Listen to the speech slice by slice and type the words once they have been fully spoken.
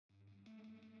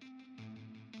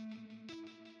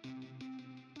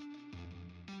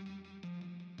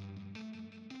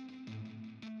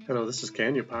Hello, this is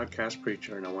Ken, your podcast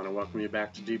preacher, and I want to welcome you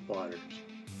back to Deep Waters.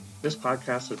 This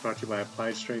podcast is brought to you by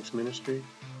Applied Strengths Ministry,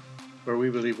 where we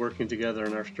believe working together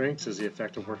in our strengths is the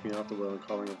effect of working out the will and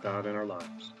calling of God in our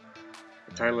lives.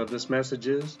 The title of this message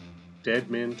is Dead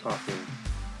Men Talking.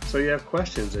 So you have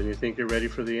questions and you think you're ready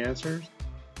for the answers?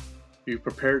 You've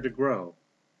prepared to grow.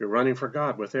 You're running for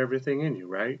God with everything in you,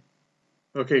 right?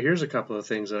 Okay, here's a couple of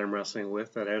things that I'm wrestling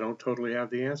with that I don't totally have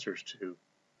the answers to,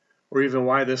 or even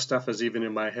why this stuff is even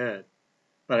in my head.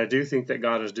 But I do think that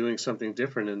God is doing something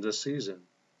different in this season.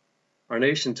 Our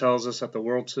nation tells us that the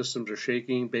world systems are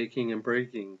shaking, baking, and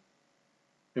breaking,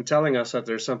 and telling us that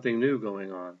there's something new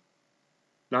going on.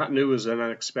 Not new as in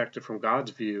unexpected from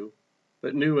God's view,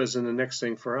 but new as in the next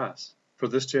thing for us, for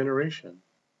this generation.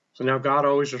 So now God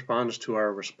always responds to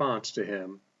our response to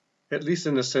Him, at least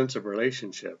in the sense of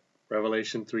relationship,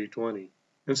 Revelation 3:20.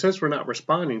 And since we're not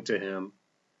responding to Him,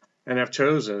 and have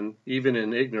chosen, even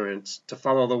in ignorance, to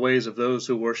follow the ways of those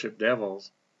who worship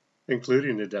devils,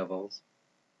 including the devils,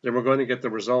 then we're going to get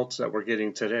the results that we're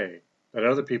getting today, that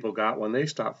other people got when they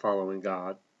stopped following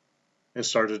God and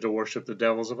started to worship the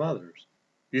devils of others.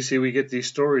 You see, we get these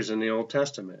stories in the Old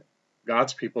Testament.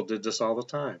 God's people did this all the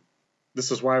time.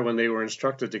 This is why when they were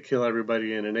instructed to kill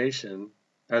everybody in a nation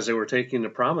as they were taking the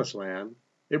promised land,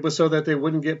 it was so that they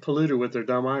wouldn't get polluted with their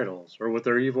dumb idols or with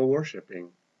their evil worshiping.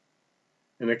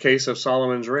 In the case of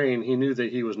Solomon's reign, he knew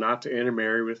that he was not to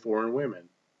intermarry with foreign women,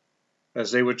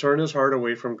 as they would turn his heart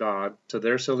away from God to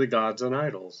their silly gods and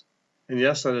idols. And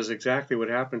yes, that is exactly what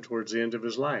happened towards the end of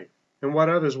his life. And what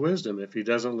of his wisdom if he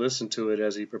doesn't listen to it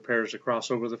as he prepares to cross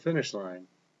over the finish line?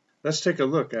 Let's take a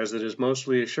look, as it is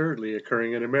mostly assuredly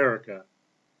occurring in America.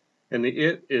 And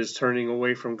it is turning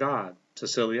away from God to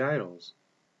silly idols.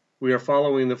 We are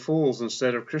following the fools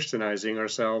instead of Christianizing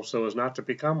ourselves so as not to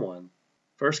become one.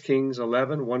 1 Kings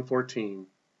 11:1-14.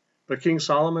 But King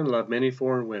Solomon loved many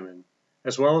foreign women,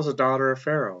 as well as the daughter of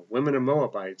Pharaoh, women of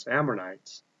Moabites,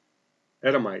 Ammonites,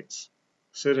 Edomites,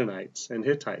 Sidonites, and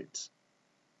Hittites,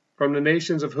 from the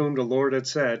nations of whom the Lord had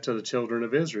said to the children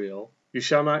of Israel, You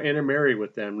shall not intermarry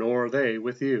with them, nor they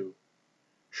with you.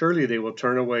 Surely they will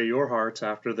turn away your hearts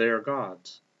after their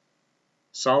gods.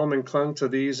 Solomon clung to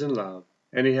these in love,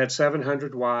 and he had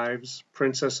 700 wives,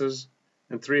 princesses,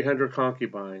 and 300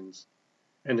 concubines.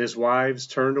 And his wives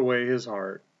turned away his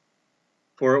heart.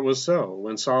 For it was so,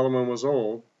 when Solomon was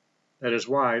old, that his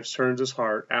wives turned his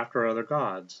heart after other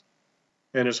gods.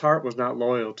 And his heart was not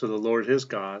loyal to the Lord his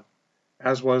God,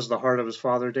 as was the heart of his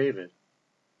father David.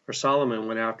 For Solomon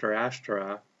went after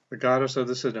Ashtoreth, the goddess of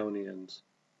the Sidonians,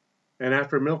 and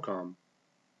after Milcom,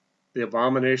 the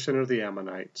abomination of the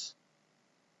Ammonites.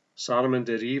 Solomon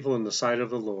did evil in the sight of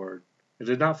the Lord, and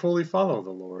did not fully follow the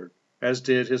Lord, as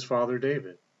did his father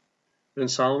David. Then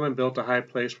Solomon built a high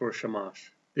place for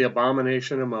Shamash, the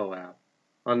abomination of Moab,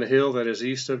 on the hill that is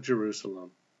east of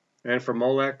Jerusalem, and for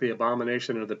Molech, the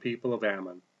abomination of the people of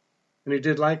Ammon. And he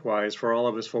did likewise for all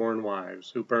of his foreign wives,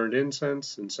 who burned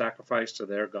incense and sacrificed to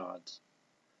their gods.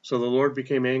 So the Lord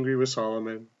became angry with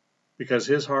Solomon, because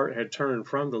his heart had turned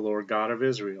from the Lord God of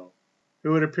Israel,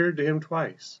 who had appeared to him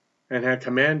twice, and had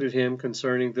commanded him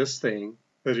concerning this thing,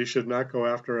 that he should not go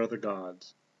after other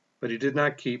gods. But he did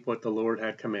not keep what the Lord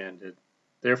had commanded.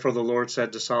 Therefore the Lord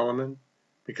said to Solomon,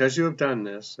 Because you have done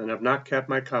this, and have not kept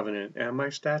my covenant and my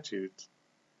statutes,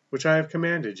 which I have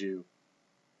commanded you,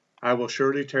 I will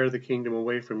surely tear the kingdom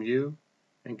away from you,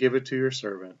 and give it to your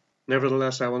servant.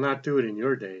 Nevertheless I will not do it in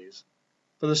your days,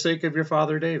 for the sake of your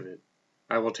father David.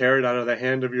 I will tear it out of the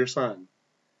hand of your son.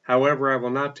 However, I will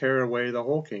not tear away the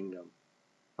whole kingdom.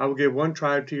 I will give one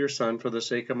tribe to your son for the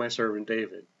sake of my servant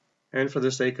David, and for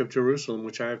the sake of Jerusalem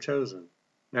which I have chosen.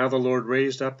 Now the Lord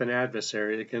raised up an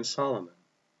adversary against Solomon,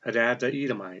 Hadad the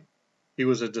Edomite. He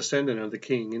was a descendant of the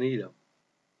king in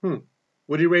Edom.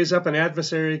 Would he raise up an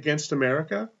adversary against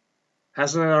America?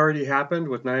 Hasn't that already happened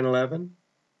with 9/11?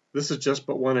 This is just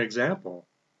but one example.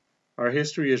 Our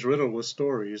history is riddled with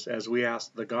stories as we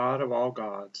ask the God of all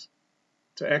gods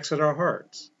to exit our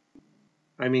hearts.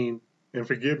 And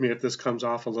forgive me if this comes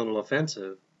off a little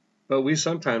offensive, but we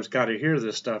sometimes got to hear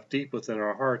this stuff deep within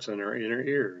our hearts and our inner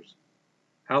ears.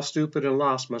 How stupid and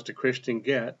lost must a Christian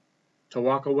get to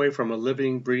walk away from a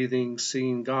living, breathing,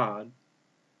 seeing God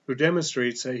who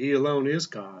demonstrates that He alone is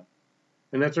God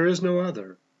and that there is no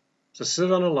other, to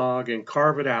sit on a log and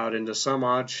carve it out into some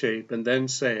odd shape and then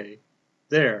say,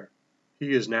 There,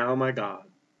 He is now my God.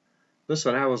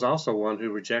 Listen, I was also one who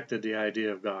rejected the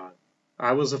idea of God.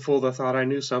 I was a fool that thought I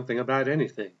knew something about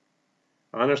anything.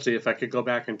 Honestly, if I could go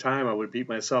back in time, I would beat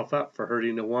myself up for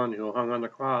hurting the one who hung on the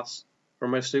cross for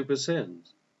my stupid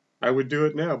sins. I would do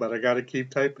it now, but I gotta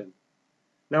keep typing.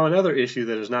 Now, another issue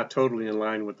that is not totally in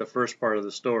line with the first part of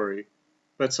the story,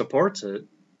 but supports it,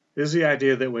 is the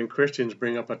idea that when Christians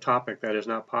bring up a topic that is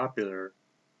not popular,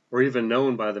 or even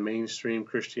known by the mainstream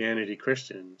Christianity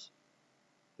Christians,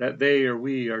 that they or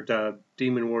we are dubbed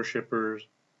demon worshippers,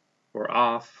 or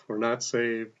off, or not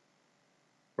saved,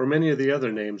 or many of the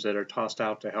other names that are tossed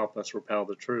out to help us repel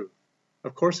the truth.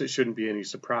 Of course, it shouldn't be any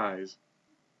surprise,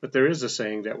 but there is a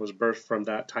saying that was birthed from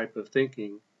that type of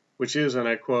thinking, which is, and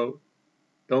I quote,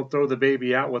 "Don't throw the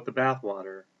baby out with the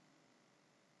bathwater."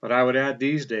 But I would add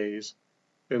these days,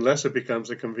 unless it becomes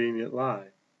a convenient lie.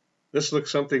 This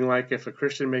looks something like if a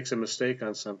Christian makes a mistake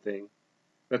on something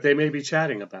that they may be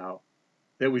chatting about,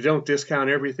 that we don't discount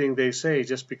everything they say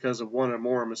just because of one or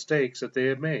more mistakes that they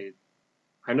have made.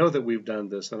 I know that we've done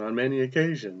this, and on many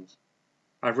occasions.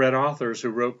 I've read authors who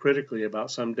wrote critically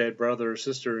about some dead brother or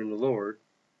sister in the Lord,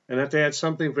 and that they had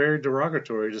something very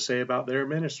derogatory to say about their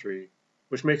ministry,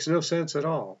 which makes no sense at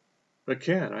all. But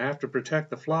Ken, I have to protect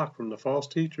the flock from the false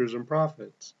teachers and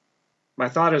prophets. My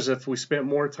thought is if we spent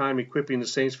more time equipping the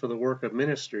saints for the work of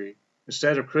ministry,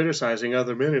 instead of criticizing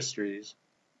other ministries,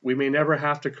 we may never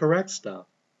have to correct stuff.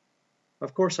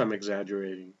 Of course I'm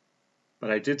exaggerating, but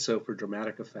I did so for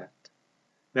dramatic effect.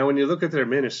 Now when you look at their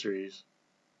ministries,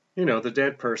 the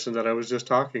dead person that I was just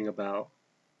talking about,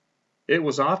 it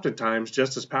was oftentimes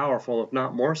just as powerful, if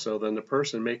not more so, than the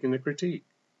person making the critique.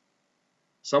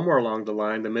 Somewhere along the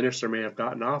line, the minister may have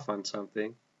gotten off on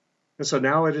something, and so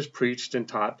now it is preached and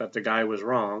taught that the guy was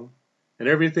wrong, and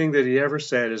everything that he ever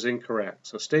said is incorrect,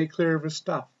 so stay clear of his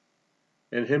stuff,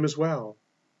 and him as well.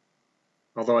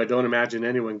 Although I don't imagine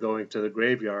anyone going to the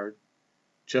graveyard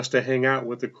just to hang out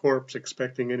with the corpse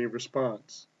expecting any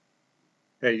response.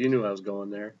 Hey, you knew I was going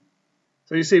there.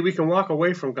 So you see, we can walk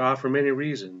away from God for many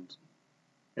reasons.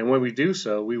 And when we do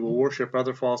so, we will worship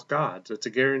other false gods. It's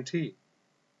a guarantee.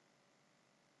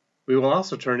 We will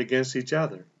also turn against each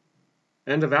other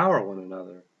and devour one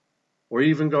another, or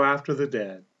even go after the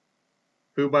dead,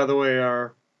 who, by the way,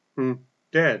 are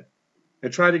dead,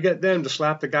 and try to get them to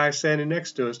slap the guy standing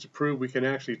next to us to prove we can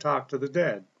actually talk to the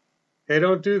dead. Hey,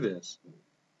 don't do this,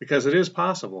 because it is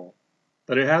possible,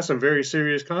 but it has some very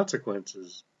serious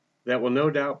consequences that will no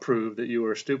doubt prove that you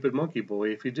are a stupid monkey boy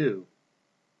if you do.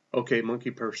 Okay,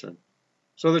 monkey person.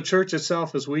 So the church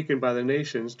itself is weakened by the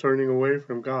nations turning away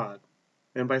from God,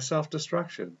 and by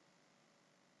self-destruction.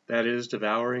 That is,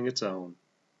 devouring its own,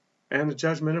 and the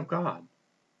judgment of God.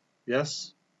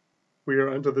 Yes, we are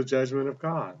under the judgment of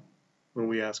God when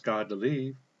we ask God to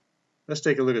leave. Let's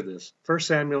take a look at this. 1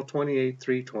 Samuel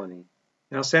 28:3-20.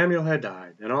 Now Samuel had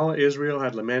died, and all Israel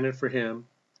had lamented for him,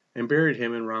 and buried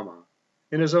him in Ramah,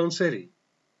 in his own city.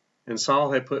 And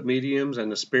Saul had put mediums and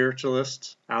the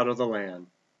spiritualists out of the land.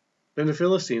 Then the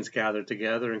Philistines gathered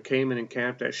together and came and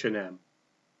encamped at Shunem.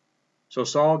 So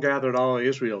Saul gathered all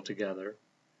Israel together,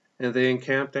 and they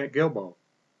encamped at Gilboa.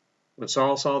 When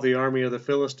Saul saw the army of the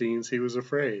Philistines, he was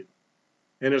afraid,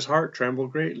 and his heart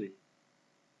trembled greatly.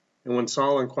 And when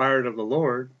Saul inquired of the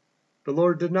Lord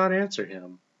did not answer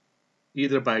him,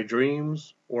 either by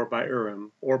dreams, or by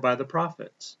Urim, or by the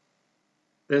prophets.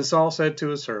 Then Saul said to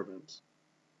his servants,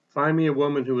 "Find me a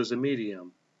woman who is a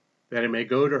medium, that I may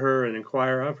go to her and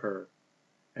inquire of her."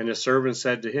 And his servants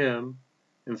said to him,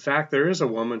 "In fact, there is a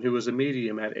woman who is a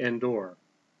medium at Endor."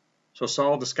 So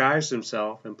Saul disguised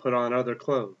himself and put on other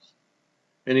clothes.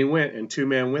 And he went, and 2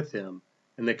 men with him,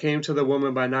 and they came to the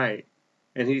woman by night.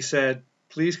 And he said,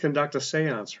 "Please conduct a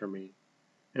seance for me,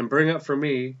 and bring up for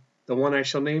me the one I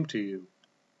shall name to you."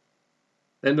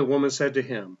 Then the woman said to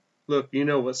him, "Look, you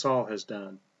know what Saul has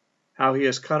done, how he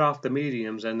has cut off the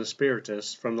mediums and the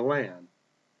spiritists from the land.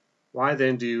 Why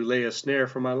then do you lay a snare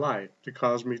for my life, to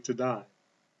cause me to die?"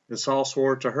 And Saul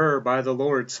swore to her by the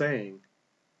Lord, saying,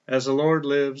 "As the Lord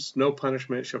lives, no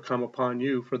punishment shall come upon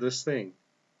you for this thing."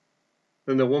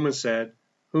 Then the woman said,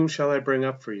 "Whom shall I bring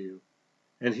up for you?"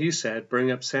 And he said,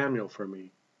 "Bring up Samuel for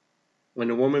me." When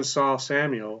the woman saw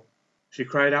Samuel, she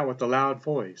cried out with a loud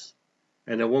voice.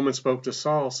 And the woman spoke to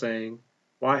Saul, saying,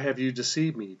 "Why have you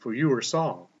deceived me? For you are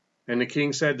Saul." And the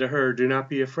king said to her, "Do not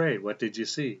be afraid. What did you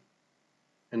see?"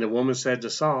 And the woman said to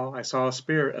Saul, "I saw a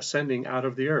spirit ascending out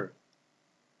of the earth."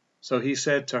 So he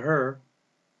said to her,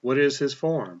 "What is his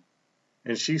form?"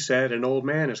 And she said, "An old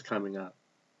man is coming up,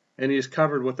 and he is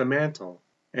covered with a mantle,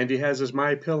 and he has his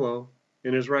mypillow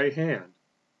in his right hand."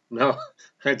 No,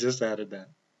 I just added that.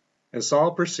 And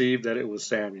Saul perceived that it was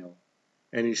Samuel,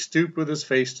 and he stooped with his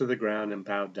face to the ground and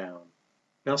bowed down.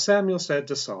 Now Samuel said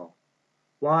to Saul,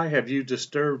 "Why have you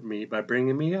disturbed me by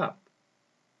bringing me up?"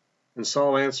 And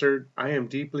Saul answered, "I am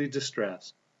deeply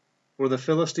distressed, for the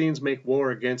Philistines make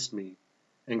war against me,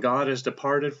 and God has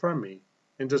departed from me,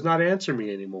 and does not answer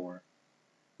me any more.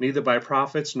 neither by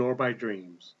prophets nor by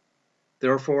dreams.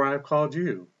 Therefore I have called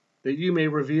you, that you may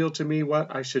reveal to me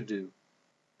what I should do.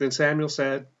 Then Samuel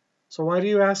said, So why do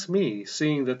you ask me,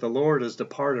 seeing that the Lord has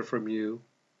departed from you,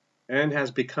 and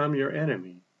has become your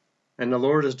enemy? And the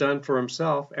Lord has done for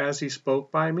himself as he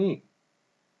spoke by me.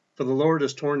 For the Lord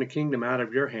has torn the kingdom out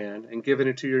of your hand, and given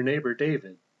it to your neighbor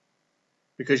David.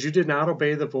 Because you did not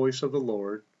obey the voice of the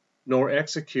Lord, nor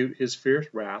execute his fierce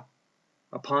wrath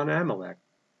upon Amalek.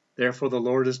 Therefore the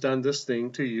Lord has done this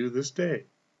thing to you this day.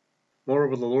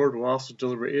 Moreover, the Lord will also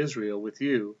deliver Israel with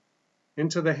you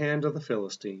into the hand of the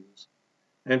Philistines.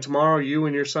 And tomorrow you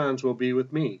and your sons will be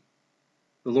with me.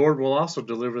 The Lord will also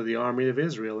deliver the army of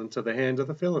Israel into the hand of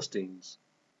the Philistines.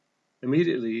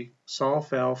 Immediately Saul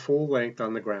fell full length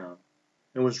on the ground,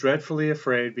 and was dreadfully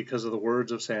afraid because of the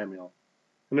words of Samuel.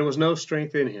 And there was no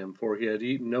strength in him, for he had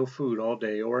eaten no food all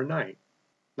day or night.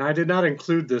 Now I did not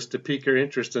include this to pique your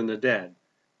interest in the dead,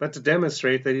 but to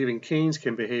demonstrate that even kings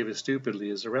can behave as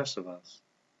stupidly as the rest of us.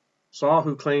 Saul,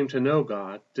 who claimed to know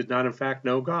God, did not in fact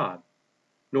know God,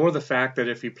 nor the fact that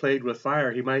if he played with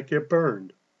fire he might get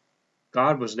burned.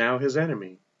 God was now his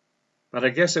enemy. But I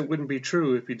guess it wouldn't be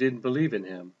true if he didn't believe in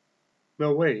him.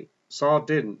 No, wait, Saul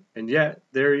didn't, and yet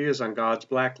there he is on God's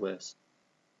blacklist.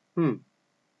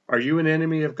 Are you an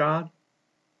enemy of God?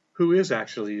 Who is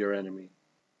actually your enemy?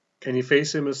 Can you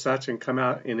face him as such and come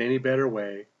out in any better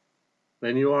way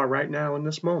than you are right now in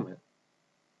this moment?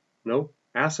 Nope.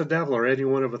 Ask the devil or any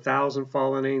one of 1,000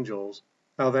 fallen angels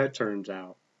how that turns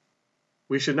out.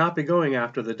 We should not be going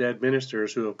after the dead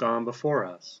ministers who have gone before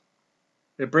us.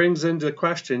 It brings into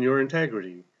question your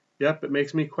integrity. Yep, it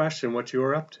makes me question what you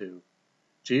are up to.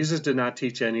 Jesus did not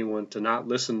teach anyone to not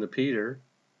listen to Peter,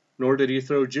 nor did he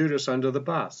throw Judas under the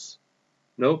bus.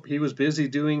 Nope, he was busy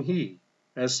doing he,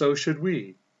 as so should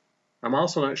we. I'm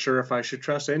also not sure if I should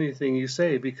trust anything you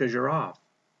say because you're off,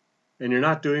 and you're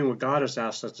not doing what God has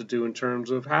asked us to do in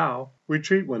terms of how we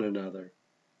treat one another,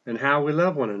 and how we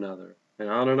love one another, and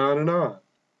on and on and on.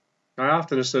 I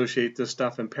often associate this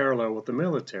stuff in parallel with the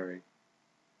military.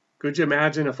 Could you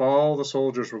imagine if all the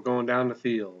soldiers were going down the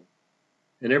field,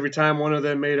 and every time one of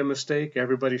them made a mistake,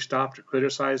 everybody stopped to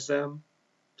criticize them,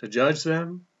 to judge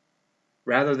them,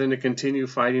 rather than to continue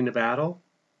fighting the battle?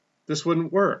 This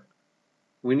wouldn't work.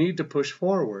 We need to push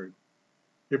forward.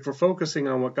 If we're focusing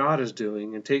on what God is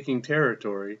doing and taking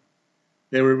territory,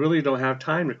 then we really don't have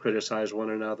time to criticize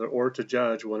one another or to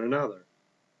judge one another.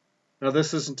 Now,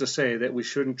 this isn't to say that we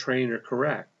shouldn't train or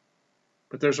correct,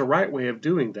 but there's a right way of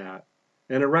doing that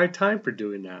and a right time for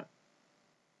doing that.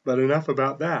 But enough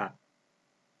about that.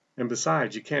 And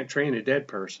besides, you can't train a dead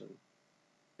person.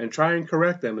 And try and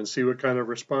correct them and see what kind of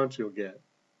response you'll get.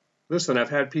 Listen, I've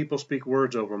had people speak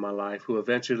words over my life who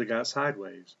eventually got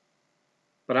sideways.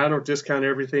 But I don't discount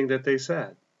everything that they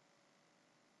said.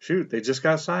 Shoot, they just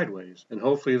got sideways, and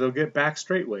hopefully they'll get back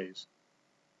straightways.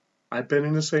 I've been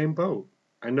in the same boat.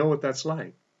 I know what that's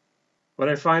like. What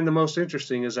I find the most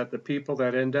interesting is that the people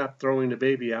that end up throwing the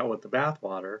baby out with the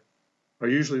bathwater are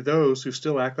usually those who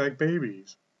still act like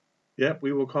babies. Yep,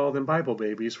 we will call them Bible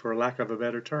babies for lack of a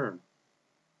better term.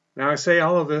 Now I say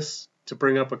all of this to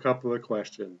bring up a couple of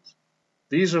questions.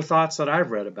 These are thoughts that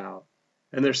I've read about,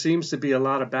 and there seems to be a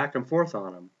lot of back and forth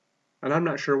on them, and I'm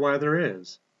not sure why there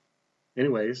is.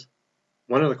 Anyways,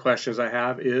 one of the questions I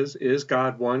have is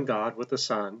God one God with the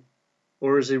Son,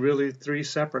 or is he really three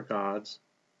separate gods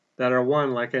that are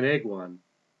one like an egg one?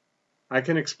 I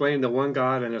can explain the one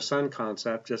God and a Son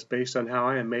concept just based on how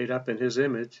I am made up in his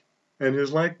image and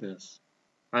his likeness.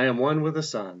 I am one with the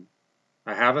Son.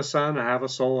 I have a son, I have a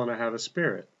soul, and I have a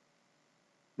spirit.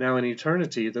 Now in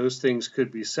eternity, those things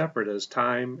could be separate as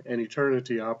time and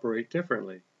eternity operate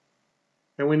differently.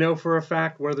 And we know for a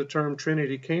fact where the term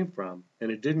Trinity came from, and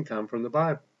it didn't come from the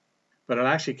Bible. But it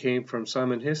actually came from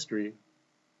some in history,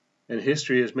 and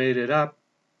history has made it up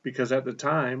because at the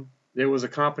time, there was a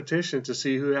competition to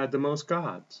see who had the most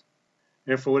gods.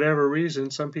 And for whatever reason,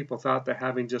 some people thought that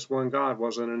having just one God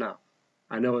wasn't enough.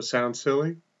 I know it sounds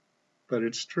silly, but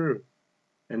it's true.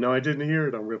 And no, I didn't hear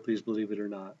it on Ripley's Believe It or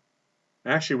Not.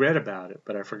 I actually read about it,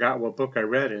 but I forgot what book I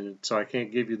read in it, so I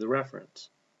can't give you the reference.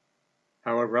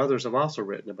 However, others have also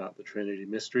written about the Trinity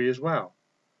mystery as well.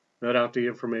 No doubt the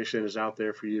information is out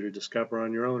there for you to discover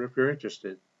on your own if you're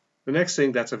interested. The next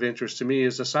thing that's of interest to me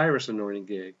is the Cyrus anointing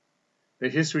gig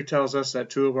that history tells us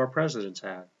that 2 of our presidents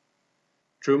had.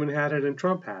 Truman had it and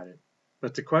Trump had it.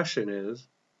 But the question is,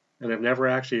 and I've never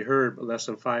actually heard less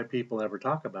than 5 people ever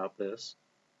talk about this,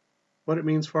 what it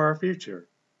means for our future.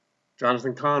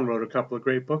 Jonathan Cahn wrote a couple of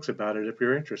great books about it if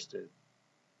you're interested.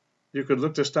 You could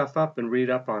look the stuff up and read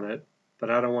up on it,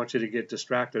 but I don't want you to get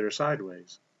distracted or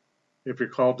sideways. If you're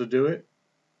called to do it,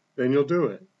 then you'll do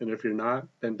it. And if you're not,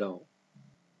 then don't.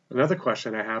 Another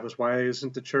question I have is why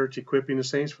isn't the church equipping the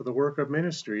saints for the work of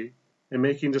ministry and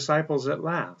making disciples at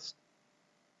last?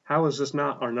 How is this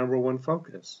not our number one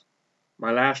focus?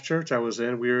 My last church I was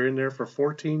in, we were in there for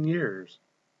 14 years.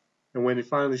 And when he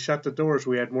finally shut the doors,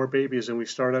 we had more babies than we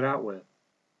started out with.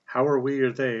 How are we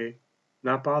or they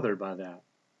not bothered by that?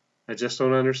 I just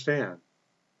don't understand.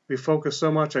 We focus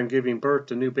so much on giving birth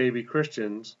to new baby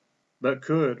Christians, but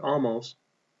could almost,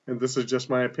 and this is just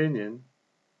my opinion,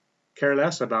 care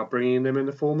less about bringing them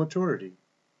into full maturity.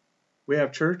 We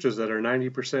have churches that are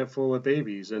 90% full of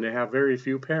babies and they have very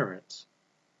few parents.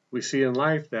 We see in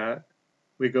life that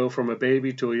we go from a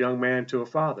baby to a young man to a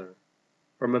father,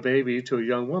 from a baby to a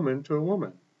young woman to a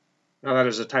woman. Now that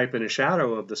is a type and a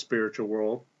shadow of the spiritual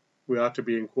world we ought to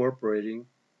be incorporating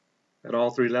at all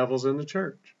three levels in the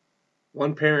church.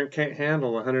 One parent can't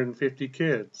handle 150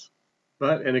 kids.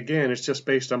 But, and again, it's just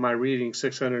based on my reading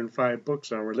 605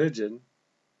 books on religion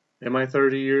and my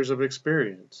 30 years of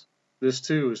experience. This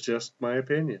too is just my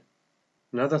opinion.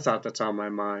 Another thought that's on my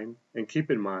mind, and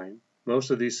keep in mind, most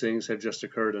of these things have just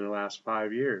occurred in the last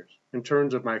 5 years, in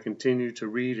terms of my continue to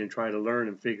read and try to learn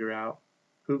and figure out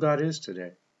who God is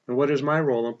today, and what is my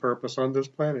role and purpose on this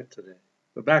planet today.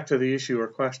 But back to the issue or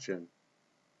question.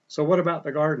 So what about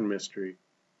the garden mystery?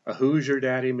 A who's your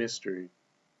daddy mystery.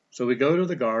 So we go to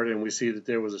the garden and we see that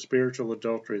there was a spiritual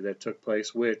adultery that took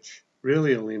place, which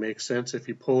really only makes sense if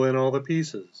you pull in all the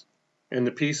pieces. And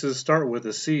the pieces start with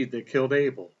a seed that killed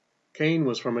Abel. Cain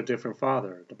was from a different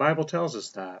father. The Bible tells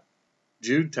us that.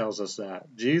 Jude tells us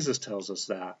that. Jesus tells us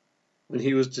that when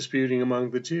he was disputing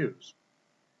among the Jews.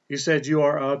 He said, "You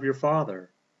are of your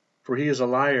father, for he is a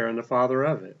liar and the father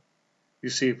of it." You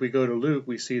see, if we go to Luke,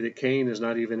 we see that Cain is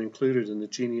not even included in the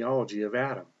genealogy of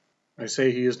Adam. I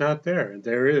say he is not there, and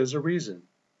there is a reason.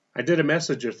 I did a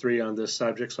message or 3 on this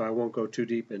subject, so I won't go too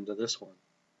deep into this one.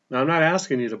 Now, I'm not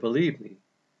asking you to believe me,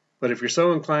 but if you're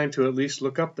so inclined to at least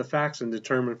look up the facts and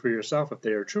determine for yourself if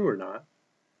they are true or not,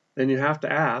 then you have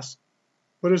to ask,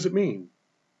 what does it mean?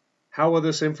 How will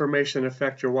this information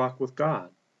affect your walk with God?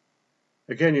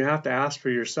 Again, you have to ask for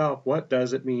yourself, what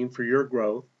does it mean for your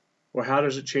growth, or how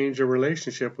does it change your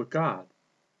relationship with God?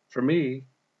 For me,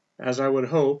 as I would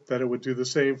hope that it would do the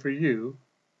same for you,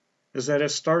 is that it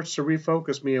starts to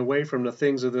refocus me away from the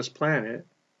things of this planet,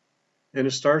 and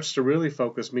it starts to really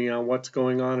focus me on what's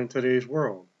going on in today's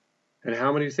world, and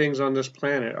how many things on this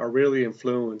planet are really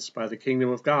influenced by the kingdom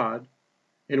of God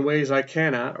in ways I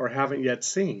cannot or haven't yet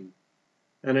seen.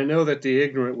 And I know that the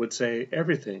ignorant would say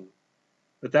everything,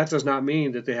 but that does not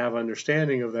mean that they have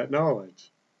understanding of that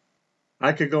knowledge.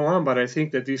 I could go on, but I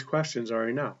think that these questions are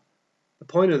enough. The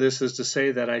point of this is to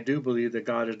say that I do believe that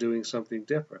God is doing something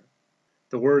different.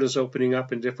 The Word is opening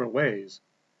up in different ways.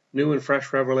 New and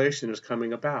fresh revelation is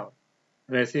coming about.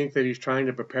 And I think that He's trying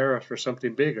to prepare us for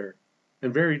something bigger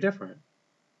and very different.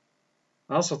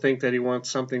 I also think that He wants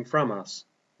something from us,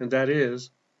 and that is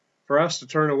for us to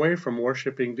turn away from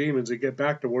worshiping demons and get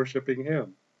back to worshiping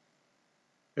Him.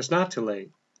 It's not too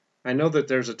late. I know that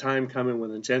there's a time coming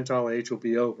when the Gentile age will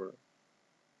be over.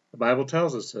 The Bible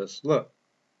tells us this. Look,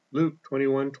 Luke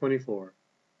 21:24.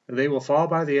 And they will fall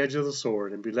by the edge of the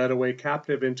sword and be led away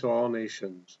captive into all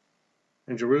nations.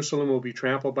 And Jerusalem will be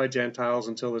trampled by Gentiles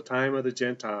until the time of the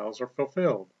Gentiles are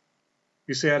fulfilled.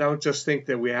 You see, I don't just think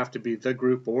that we have to be the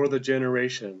group or the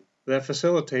generation that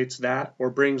facilitates that or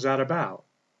brings that about.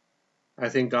 I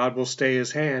think God will stay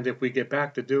His hand if we get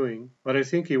back to doing what I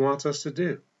think He wants us to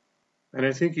do. And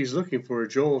I think He's looking for a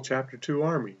Joel chapter 2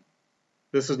 army.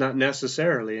 This is not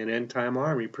necessarily an end-time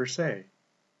army per se.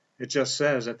 It just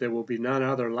says that there will be none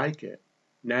other like it,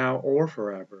 now or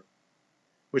forever,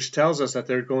 which tells us that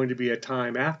there's going to be a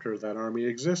time after that army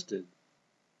existed.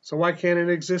 So why can't it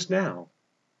exist now?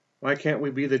 Why can't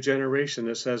we be the generation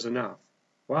that says enough?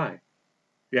 Why?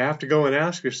 You have to go and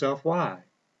ask yourself why.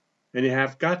 And you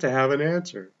have got to have an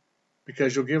answer,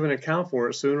 because you'll give an account for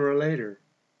it sooner or later.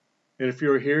 And if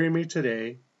you are hearing me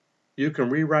today, you can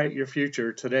rewrite your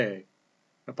future today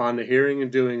upon the hearing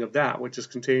and doing of that which is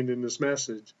contained in this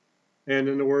message and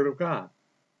in the Word of God.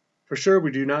 For sure,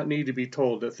 we do not need to be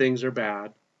told that things are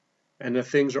bad and that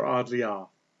things are oddly off.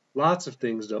 Lots of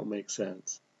things don't make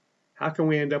sense. How can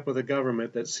we end up with a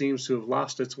government that seems to have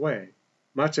lost its way?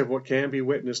 Much of what can be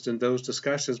witnessed in those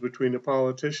discussions between the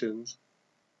politicians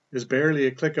is barely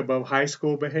a click above high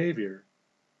school behavior.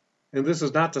 And this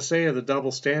is not to say of the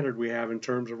double standard we have in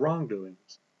terms of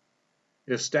wrongdoings.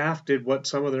 If staff did what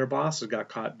some of their bosses got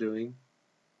caught doing,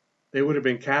 they would have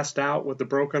been cast out with the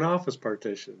broken office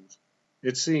partitions.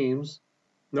 It seems,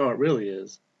 no, it really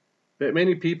is, that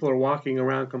many people are walking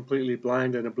around completely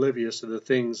blind and oblivious to the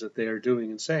things that they are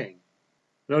doing and saying.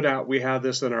 No doubt we have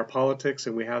this in our politics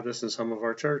and we have this in some of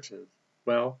our churches.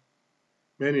 Well,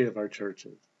 many of our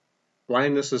churches.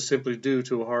 Blindness is simply due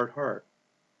to a hard heart.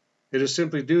 It is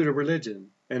simply due to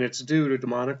religion, and it's due to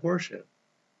demonic worship.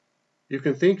 You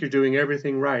can think you're doing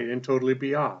everything right and totally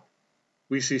be off.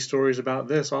 We see stories about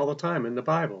this all the time in the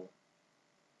Bible.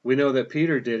 We know that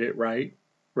Peter did it right?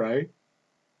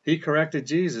 He corrected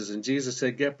Jesus, and Jesus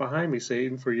said, "Get behind me,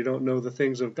 Satan, for you don't know the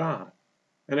things of God."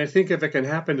 And I think if it can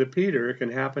happen to Peter, it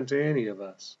can happen to any of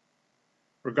us,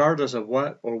 regardless of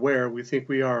what or where we think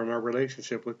we are in our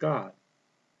relationship with God.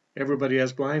 Everybody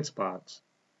has blind spots,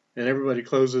 and everybody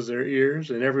closes their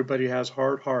ears, and everybody has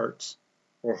hard hearts,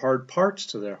 or hard parts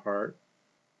to their heart.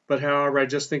 But however, I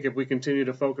just think if we continue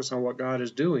to focus on what God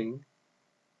is doing,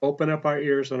 open up our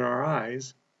ears and our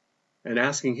eyes, and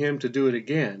asking Him to do it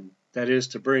again, that is,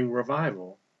 to bring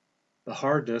revival, the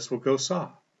hardness will go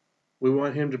soft. We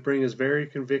want Him to bring His very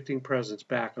convicting presence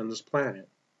back on this planet,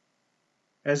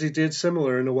 as He did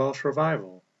similar in the Welsh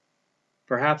revival.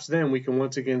 Perhaps then we can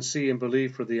once again see and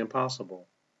believe for the impossible.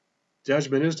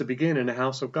 Judgment is to begin in the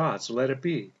house of God, so let it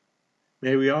be.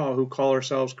 May we all who call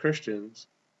ourselves Christians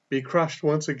be crushed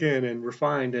once again and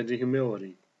refined into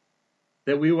humility,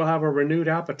 that we will have a renewed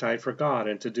appetite for God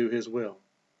and to do His will.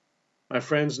 My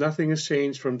friends, nothing has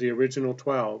changed from the original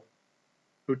 12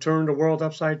 who turned the world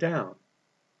upside down,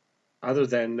 other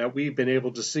than that we've been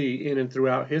able to see in and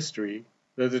throughout history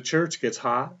that the church gets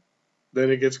hot,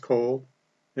 then it gets cold,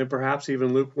 and perhaps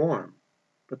even lukewarm,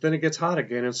 but then it gets hot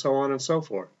again, and so on and so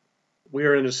forth. We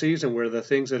are in a season where the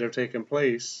things that have taken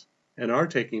place and are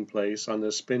taking place on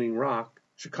this spinning rock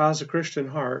should cause a Christian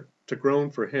heart to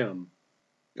groan for Him.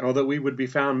 Oh, that we would be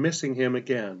found missing Him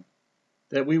again,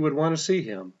 that we would want to see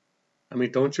Him. I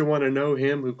mean, don't you want to know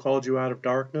Him who called you out of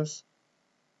darkness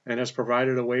and has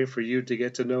provided a way for you to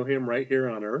get to know Him right here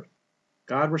on earth?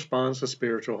 God responds to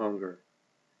spiritual hunger.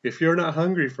 If you're not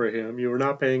hungry for Him, you are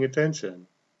not paying attention.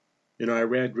 I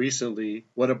read recently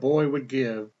what a boy would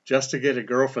give just to get a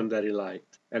girlfriend that he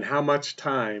liked, and how much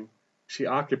time she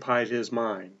occupied his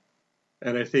mind.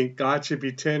 And I think God should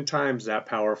be 10 times that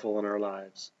powerful in our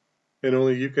lives. And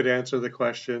only you could answer the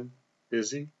question,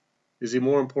 is He? Is He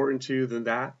more important to you than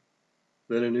that?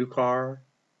 Than a new car?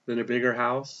 Than a bigger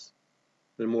house?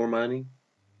 Than more money?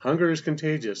 Hunger is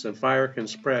contagious, and fire can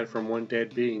spread from one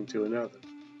dead being to another.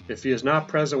 If He is not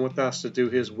present with us to do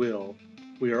His will,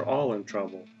 we are all in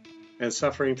trouble, and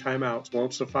suffering timeouts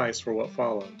won't suffice for what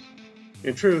follows.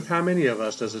 In truth, how many of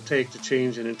us does it take to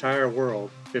change an entire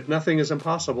world if nothing is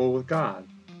impossible with God,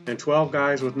 and 12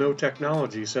 guys with no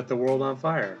technology set the world on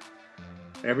fire?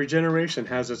 Every generation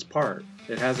has its part.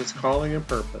 It has its calling and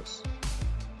purpose.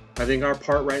 I think our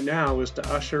part right now is to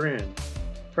usher in,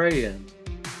 pray in,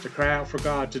 to cry out for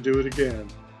God to do it again.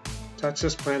 Touch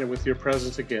this planet with your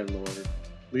presence again, Lord,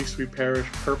 lest we perish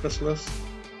purposeless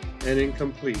and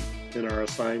incomplete in our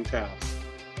assigned task.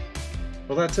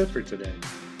 Well, that's it for today.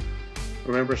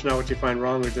 Remember, it's not what you find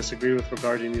wrong or disagree with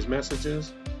regarding these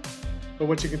messages, but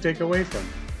what you can take away from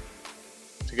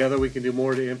them. Together we can do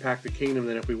more to impact the kingdom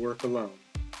than if we work alone.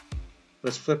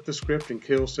 Let's flip the script and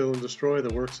kill, steal, and destroy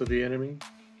the works of the enemy,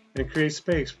 and create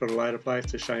space for the light of life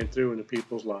to shine through into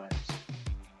people's lives.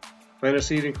 Plant a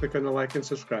seed and click on the like and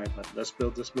subscribe button. Let's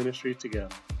build this ministry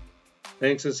together.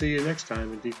 Thanks, and see you next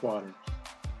time in Deep Waters.